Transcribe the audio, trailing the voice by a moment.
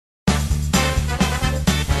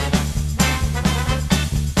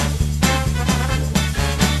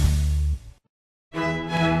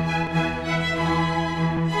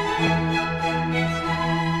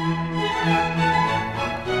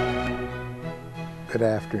Good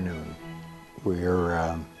afternoon.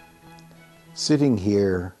 We're sitting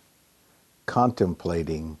here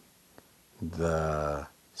contemplating the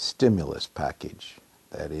stimulus package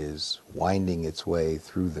that is winding its way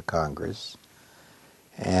through the Congress.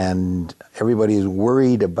 And everybody is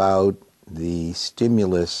worried about the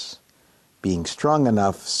stimulus being strong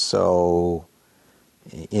enough, so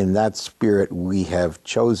in that spirit, we have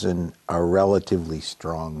chosen a relatively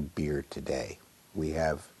strong beer today. We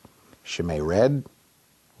have Schmidt Red,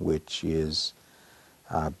 which is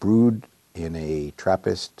brewed in a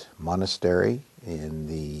Trappist monastery in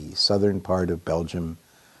the southern part of Belgium,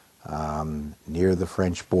 near the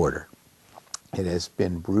French border. It has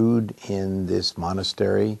been brewed in this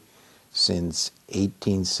monastery since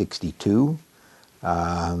 1862.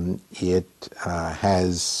 It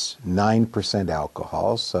has 9%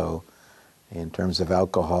 alcohol, so in terms of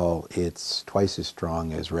alcohol, it's twice as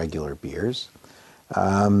strong as regular beers.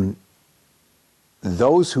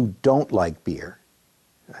 Those who don't like beer,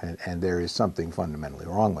 and there is something fundamentally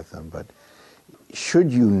wrong with them, but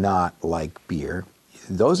should you not like beer,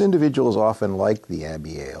 those individuals often like the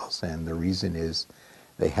Abbey ales, and the reason is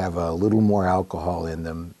they have a little more alcohol in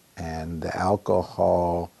them, and the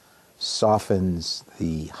alcohol softens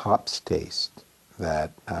the hops taste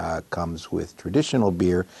that comes with traditional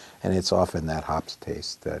beer, and it's often that hops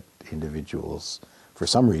taste that individuals, for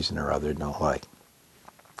some reason or other, don't like.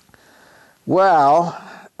 Well,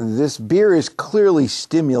 this beer is clearly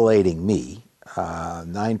stimulating me.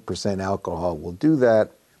 9% alcohol will do that,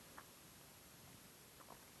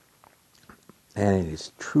 and it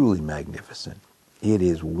is truly magnificent. It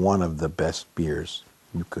is one of the best beers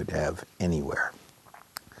you could have anywhere.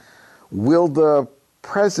 Will the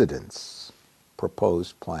president's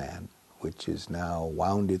proposed plan, which has now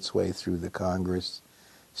wound its way through the Congress,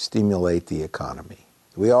 stimulate the economy?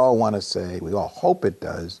 We all want to say, we all hope it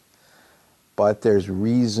does, but there's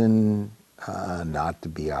reason not to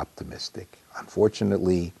be optimistic.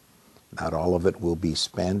 Unfortunately, not all of it will be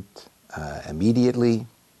spent immediately,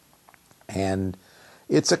 and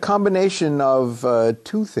it's a combination of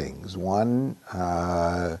two things. One,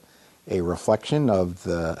 a reflection of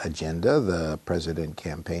the agenda the president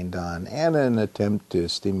campaigned on, and an attempt to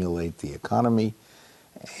stimulate the economy.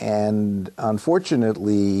 And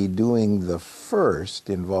unfortunately, doing the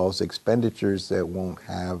first involves expenditures that won't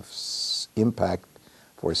have impact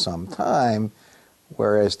for some time,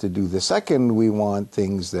 whereas to do the second, we want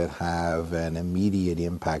things that have an immediate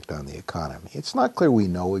impact on the economy. It's not clear we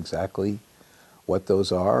know exactly what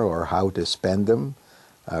those are or how to spend them.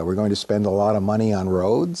 We're going to spend a lot of money on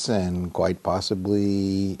roads and quite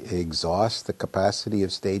possibly exhaust the capacity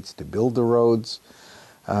of states to build the roads.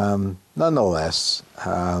 Nonetheless,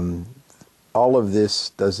 all of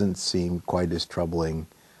this doesn't seem quite as troubling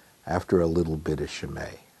after a little bit of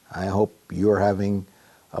Schmidt. I hope you're having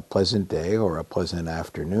a pleasant day or a pleasant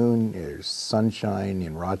afternoon. There's sunshine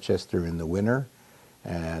in Rochester in the winter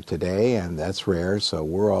today, and that's rare, so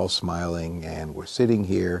we're all smiling, and we're sitting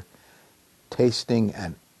here tasting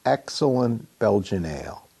an excellent Belgian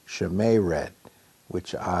ale, Schmidt Red,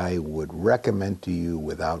 which I would recommend to you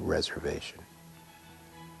without reservation.